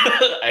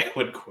 I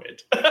would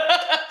quit.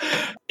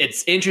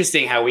 It's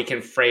interesting how we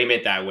can frame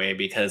it that way,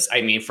 because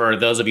for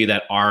those of you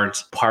that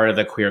aren't part of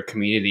the queer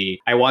community,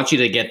 I want you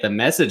to get the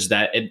message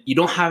that you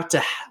don't have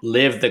to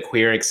live the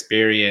queer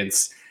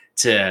experience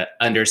to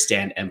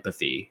understand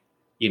empathy.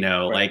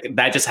 Like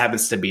that just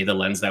happens to be the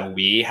lens that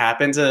we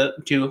happen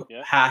to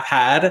have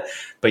had,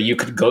 but you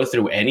could go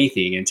through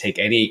anything and take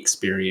any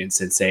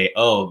experience and say,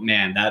 oh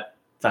man, that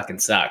fucking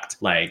sucked.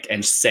 Like,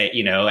 and say,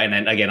 and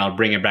then again, I'll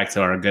bring it back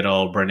to our good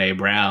old Brene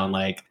Brown.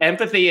 Like,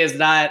 empathy is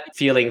not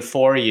feeling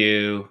for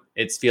you,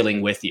 it's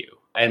feeling with you.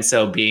 And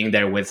so being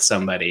there with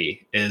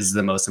somebody is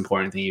the most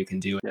important thing you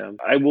can do. Yeah,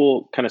 I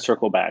will kind of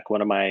circle back.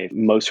 One of my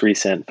most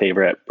recent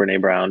favorite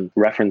Brene Brown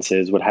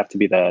references would have to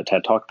be the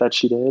TED Talk that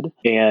she did.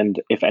 And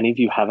if any of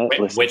you haven't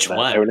listened which to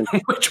one?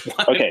 that, Which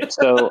one? Okay,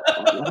 so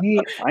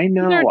I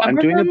know I'm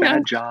doing a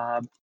bad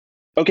job.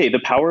 Okay,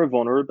 the power of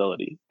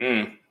vulnerability.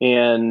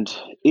 And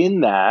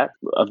in that,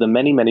 of the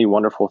many, many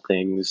wonderful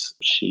things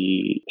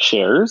she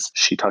shares,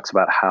 she talks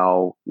about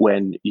how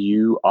when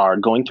you are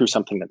going through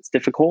something that's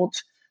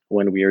difficult,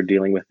 when we are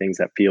dealing with things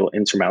that feel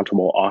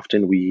insurmountable,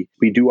 often we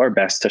do our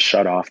best to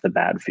shut off the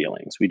bad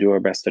feelings. We do our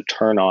best to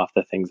turn off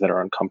the things that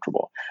are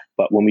uncomfortable.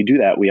 But when we do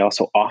that, we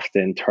also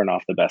often turn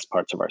off the best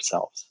parts of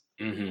ourselves.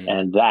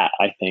 And that,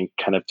 I think,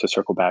 kind of to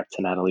circle back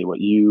to Natalie,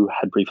 what you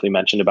had briefly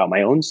mentioned about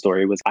my own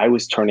story was I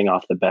was turning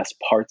off the best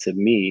parts of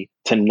me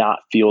to not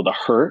feel the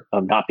hurt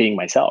of not being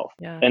myself.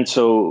 Yeah. And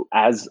so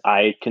as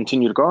I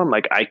continue to grow, I'm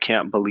like, I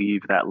can't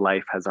believe that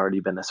life has already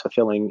been this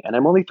fulfilling. And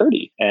I'm only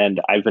 30. And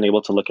I've been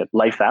able to look at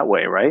life that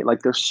way, right?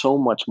 Like there's so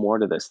much more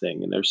to this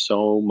thing. And there's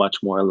so much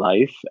more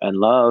life and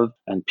love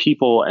and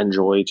people and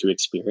joy to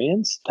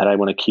experience that I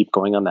want to keep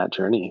going on that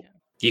journey.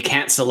 You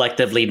can't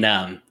selectively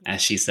numb, as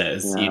she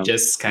says. You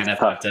just kind of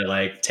have to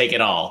like take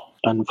it all.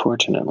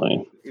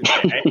 Unfortunately.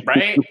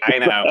 Right? I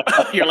know.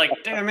 You're like,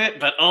 damn it,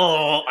 but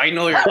I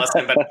know your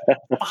lesson, but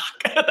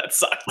fuck, that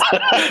sucks.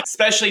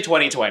 Especially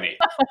 2020.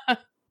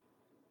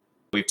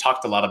 We've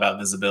talked a lot about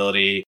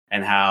visibility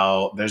and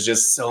how there's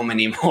just so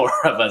many more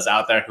of us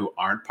out there who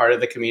aren't part of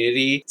the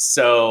community.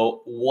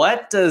 So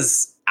what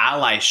does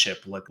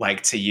allyship look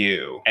like to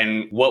you?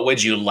 And what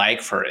would you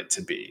like for it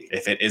to be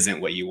if it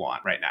isn't what you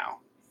want right now?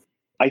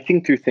 I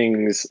think through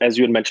things, as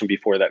you had mentioned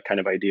before, that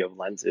kind of idea of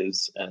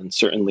lenses. And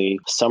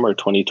certainly summer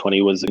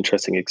 2020 was an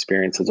interesting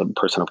experience as a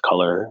person of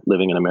color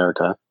living in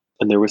America.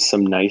 And there was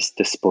some nice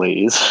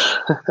displays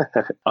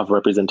of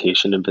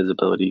representation and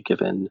visibility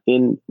given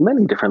in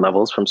many different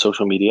levels, from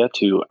social media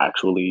to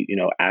actually,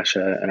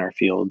 ASHA and our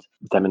field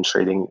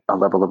demonstrating a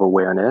level of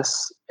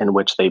awareness in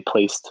which they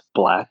placed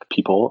Black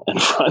people in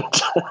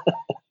front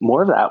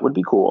More of that would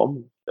be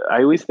cool.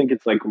 I always think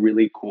it's like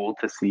really cool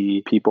to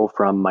see people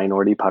from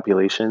minority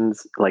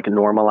populations like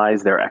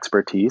normalize their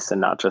expertise and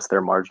not just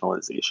their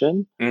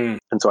marginalization. Mm.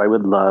 And so I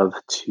would love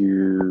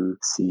to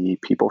see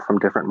people from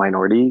different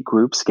minority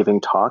groups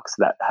giving talks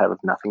that have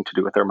nothing to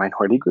do with their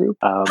minority group.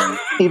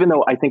 Even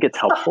though I think it's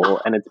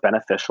helpful and it's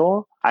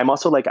beneficial, I'm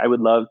also like, I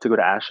would love to go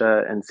to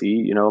ASHA and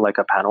see, like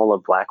a panel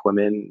of Black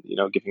women,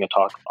 giving a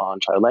talk on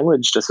child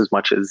language just as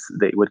much as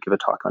they would give a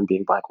talk on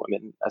being Black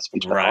women as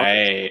speech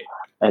pathologists. Right.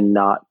 And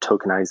not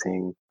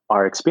tokenizing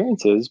our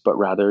experiences, but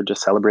rather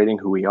just celebrating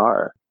who we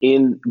are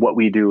in what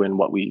we do and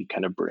what we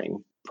kind of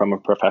bring from a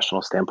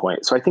professional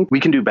standpoint. So I think we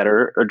can do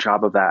better a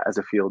job of that as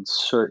a field,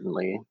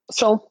 certainly.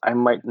 So I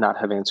might not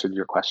have answered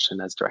your question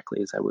as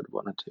directly as I would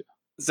want to.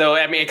 So,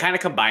 I mean, it kind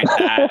of combined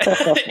that.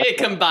 It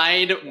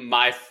combined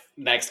my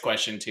next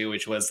question too,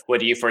 which was, what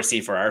do you foresee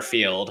for our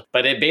field?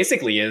 But it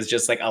basically is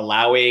just like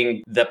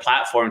allowing the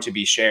platform to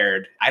be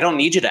shared. I don't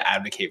need you to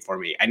advocate for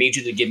me. I need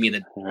you to give me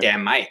the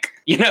damn mic.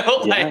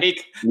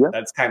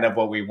 That's kind of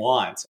what we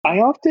want. I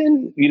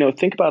often,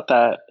 think about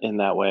that in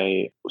that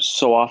way.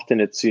 So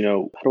often it's,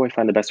 how do I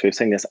find the best way of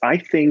saying this? I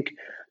think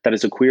that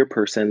as a queer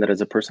person, that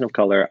as a person of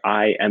color,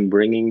 I am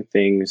bringing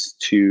things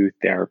to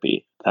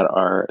therapy that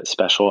are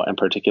special and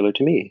particular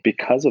to me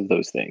because of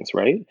those things,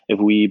 right? If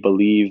we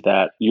believe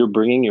that you're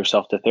bringing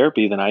yourself to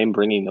therapy, then I am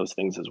bringing those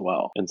things as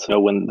well. And so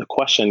when the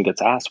question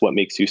gets asked, what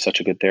makes you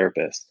such a good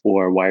therapist?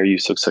 Or why are you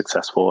so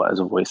successful as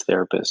a voice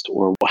therapist?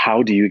 Or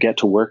how do you get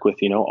to work with,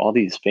 all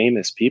these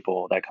famous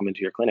people that come into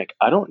your clinic?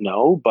 I don't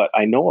know, but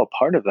I know a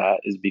part of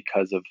that is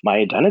because of my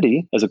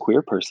identity as a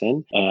queer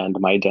person and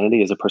my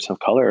identity as a person of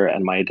color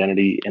and my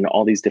identity in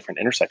all these different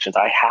intersections.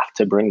 I have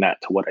to bring that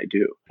to what I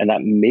do. And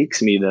that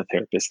makes me the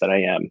therapist that I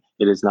am.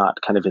 It is not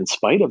kind of in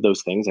spite of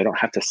those things. I don't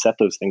have to set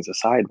those things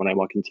aside when I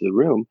walk into the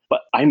room, but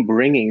I'm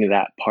bringing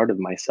that part of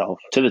myself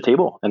to the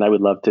table. And I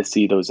would love to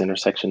see those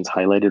intersections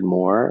highlighted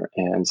more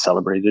and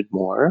celebrated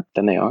more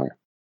than they are.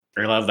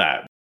 I love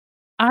that.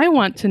 I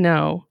want to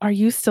know, are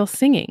you still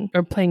singing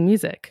or playing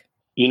music?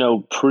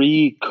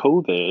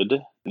 Pre-COVID,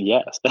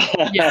 yes.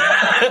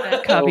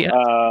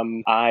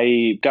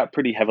 I got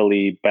pretty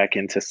heavily back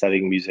into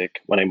studying music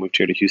when I moved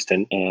here to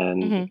Houston.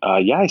 And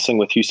I sing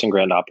with Houston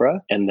Grand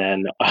Opera. And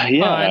then,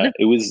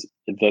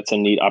 that's a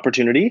neat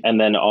opportunity. And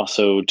then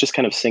also just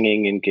kind of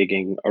singing and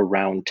gigging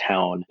around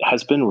town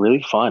has been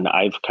really fun.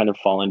 I've kind of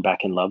fallen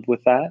back in love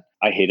with that.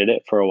 I hated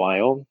it for a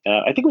while.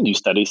 I think when you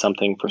study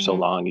something for so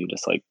long, you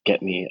just like,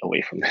 get me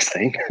away from this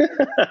thing.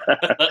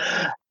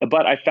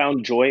 But I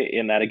found joy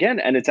in that again.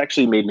 And it's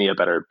actually made me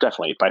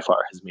definitely by far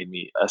has made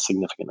me a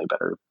significantly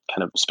better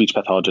kind of speech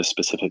pathologist,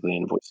 specifically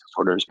in voice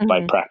disorders,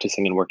 by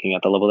practicing and working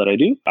at the level that I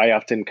do. I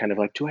often kind of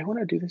like, do I want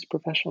to do this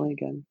professionally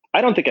again?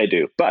 I don't think I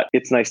do, but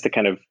it's nice to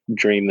kind of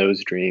dream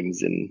those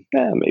dreams and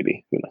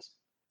maybe, who knows?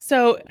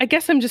 So I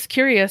guess I'm just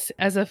curious,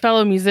 as a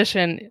fellow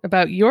musician,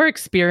 about your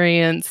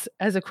experience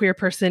as a queer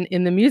person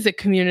in the music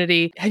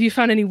community. Have you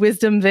found any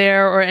wisdom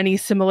there or any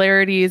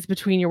similarities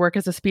between your work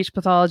as a speech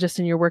pathologist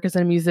and your work as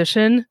a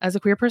musician as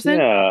a queer person?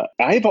 Yeah,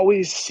 I've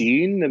always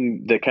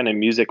seen the kind of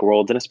music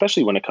world, and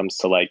especially when it comes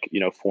to like,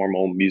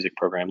 formal music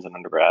programs in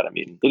undergrad. I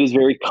mean, it is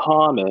very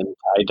common to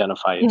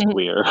identify as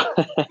queer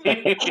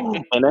in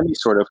any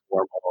sort of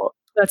formal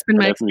That's been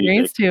my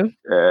experience too.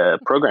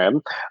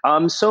 Program.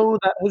 So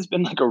that has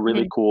been like a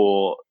really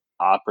cool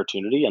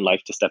opportunity in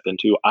life to step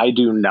into. I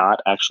do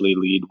not actually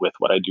lead with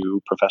what I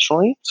do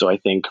professionally. So I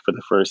think for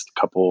the first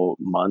couple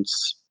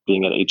months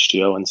being at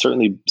HGO and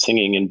certainly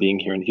singing and being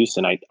here in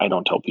Houston, I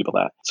don't tell people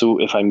that. So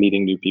if I'm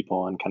meeting new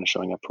people and kind of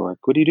showing up for work,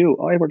 what do you do?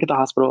 Oh, I work at the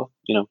hospital,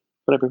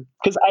 whatever.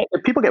 Because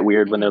people get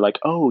weird when they're like,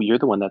 oh, you're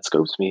the one that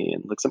scopes me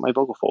and looks at my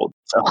vocal fold.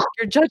 So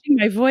you're judging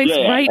my voice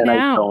right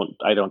now.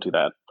 I don't do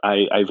that.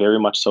 I very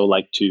much so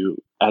like to,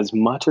 as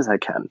much as I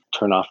can,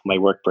 turn off my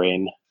work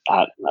brain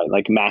at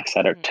like max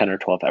at 10 or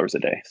 12 hours a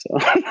day. So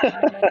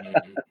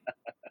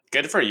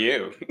good for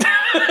you.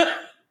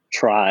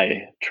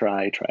 Try.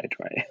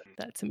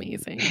 That's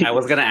amazing. I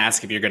was going to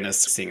ask if you're going to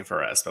sing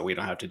for us, but we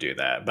don't have to do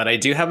that. But I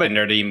do have a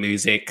nerdy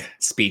music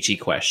speechy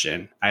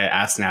question. I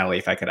asked Natalie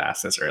if I could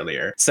ask this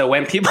earlier. So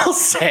when people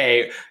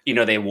say,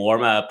 they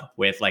warm up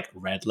with like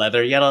red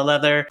leather, yellow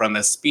leather from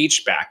a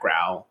speech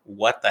background,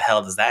 what the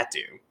hell does that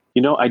do?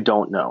 I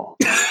don't know.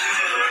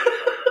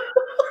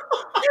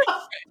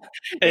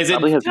 It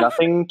probably has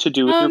nothing to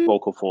do with your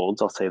vocal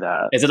folds. I'll say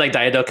that. Is it like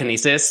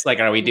diadokinesis? Like,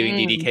 are we doing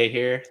DDK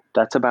here?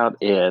 That's about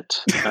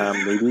it.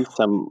 Maybe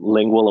some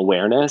lingual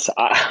awareness.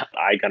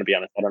 I gotta be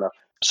honest, I don't know.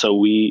 So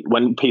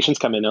when patients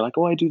come in, they're like,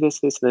 oh, I do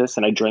this,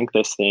 and I drink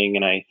this thing,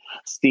 and I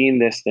steam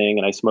this thing,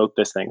 and I smoke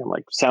this thing. I'm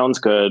like, sounds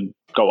good.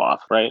 Go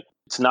off, right?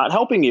 It's not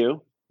helping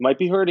you. Might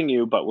be hurting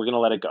you, but we're gonna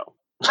let it go.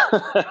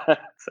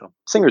 So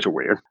singers are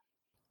weird.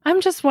 I'm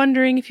just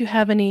wondering if you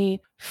have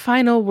any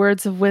final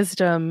words of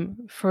wisdom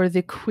for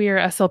the queer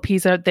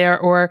SLPs out there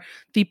or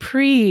the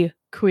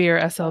pre-queer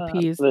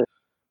SLPs.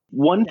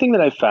 One thing that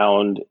I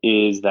found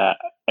is that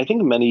I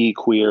think many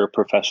queer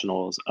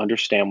professionals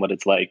understand what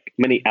it's like.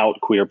 Many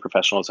out queer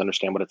professionals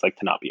understand what it's like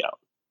to not be out.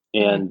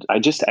 And I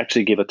just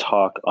actually gave a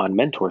talk on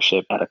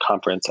mentorship at a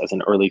conference as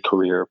an early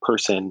career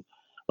person.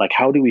 Like,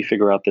 how do we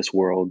figure out this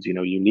world? You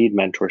need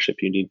mentorship.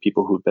 You need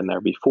people who've been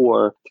there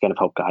before to kind of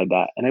help guide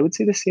that. And I would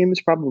say the same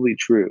is probably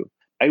true.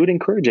 I would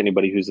encourage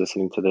anybody who's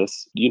listening to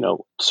this,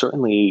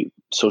 certainly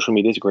social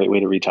media is a great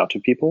way to reach out to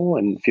people,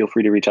 and feel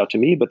free to reach out to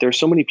me. But there's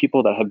so many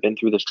people that have been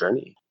through this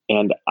journey.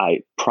 And I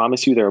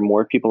promise you, there are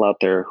more people out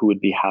there who would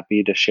be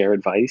happy to share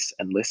advice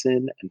and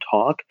listen and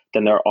talk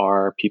than there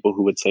are people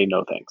who would say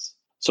no thanks.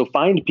 So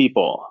find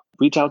people,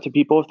 reach out to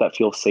people if that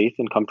feels safe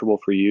and comfortable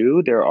for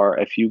you. There are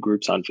a few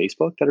groups on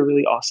Facebook that are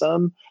really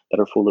awesome, that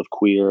are full of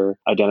queer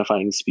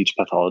identifying speech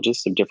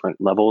pathologists of different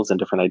levels and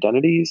different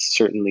identities.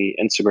 Certainly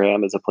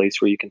Instagram is a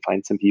place where you can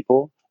find some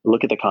people.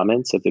 Look at the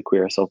comments of the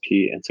Queer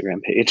SLP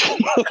Instagram page.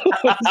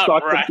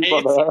 Talk to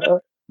people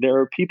there. There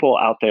are people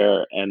out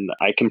there, and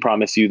I can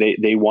promise you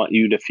they want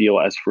you to feel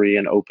as free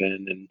and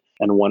open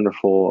and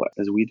wonderful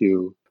as we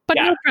do. But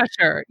no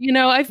pressure.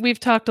 We've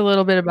talked a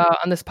little bit about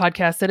on this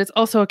podcast that it's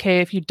also okay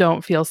if you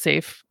don't feel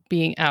safe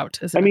being out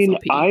as an SLP.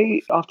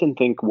 I often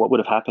think, what would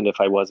have happened if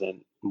I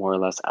wasn't more or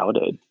less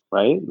outed,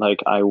 right? Like,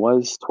 I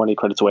was 20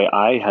 credits away.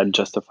 I had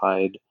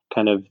justified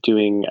kind of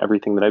doing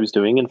everything that I was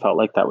doing and felt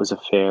like that was a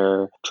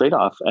fair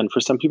trade-off. And for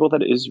some people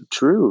that is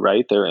true,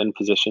 right? They're in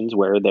positions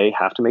where they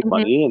have to make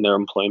money, and their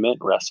employment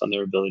rests on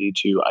their ability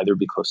to either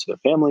be close to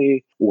their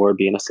family or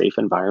be in a safe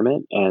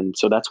environment. And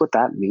so that's what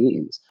that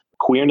means.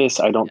 Queerness,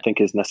 I don't think,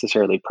 is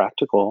necessarily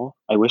practical.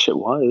 I wish it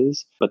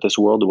was, but this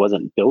world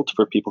wasn't built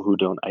for people who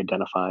don't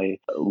identify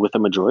with a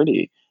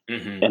majority.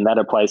 And that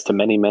applies to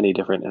many, many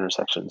different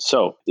intersections.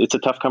 So it's a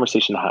tough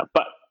conversation to have,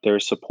 but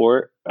there's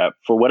support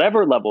for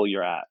whatever level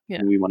you're at. Yeah.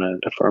 And we want to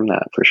affirm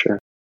that for sure.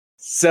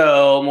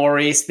 So,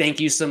 Maurice, thank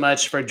you so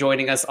much for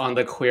joining us on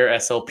the Queer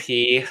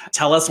SLP.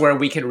 Tell us where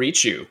we can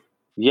reach you.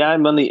 Yeah,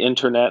 I'm on the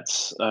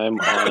internets. I'm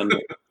on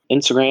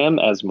Instagram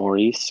as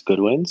Maurice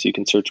Goodwin, so you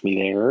can search me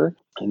there.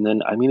 And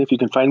then, if you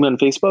can find me on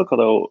Facebook,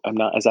 although I'm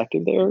not as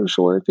active there,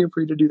 sure, feel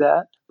free to do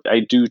that. I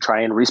do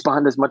try and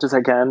respond as much as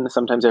I can.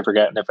 Sometimes I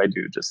forget, and if I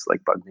do, just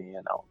bug me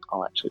and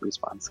I'll actually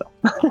respond. So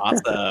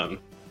awesome.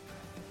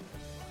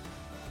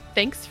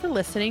 Thanks for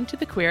listening to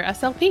the Queer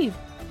SLP.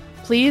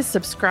 Please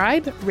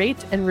subscribe,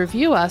 rate, and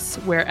review us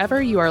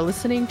wherever you are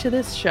listening to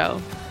this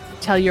show.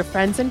 Tell your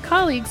friends and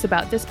colleagues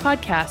about this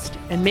podcast,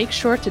 and make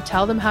sure to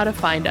tell them how to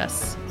find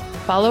us.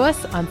 Follow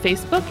us on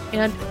Facebook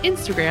and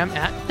Instagram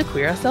at the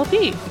Queer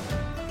SLP.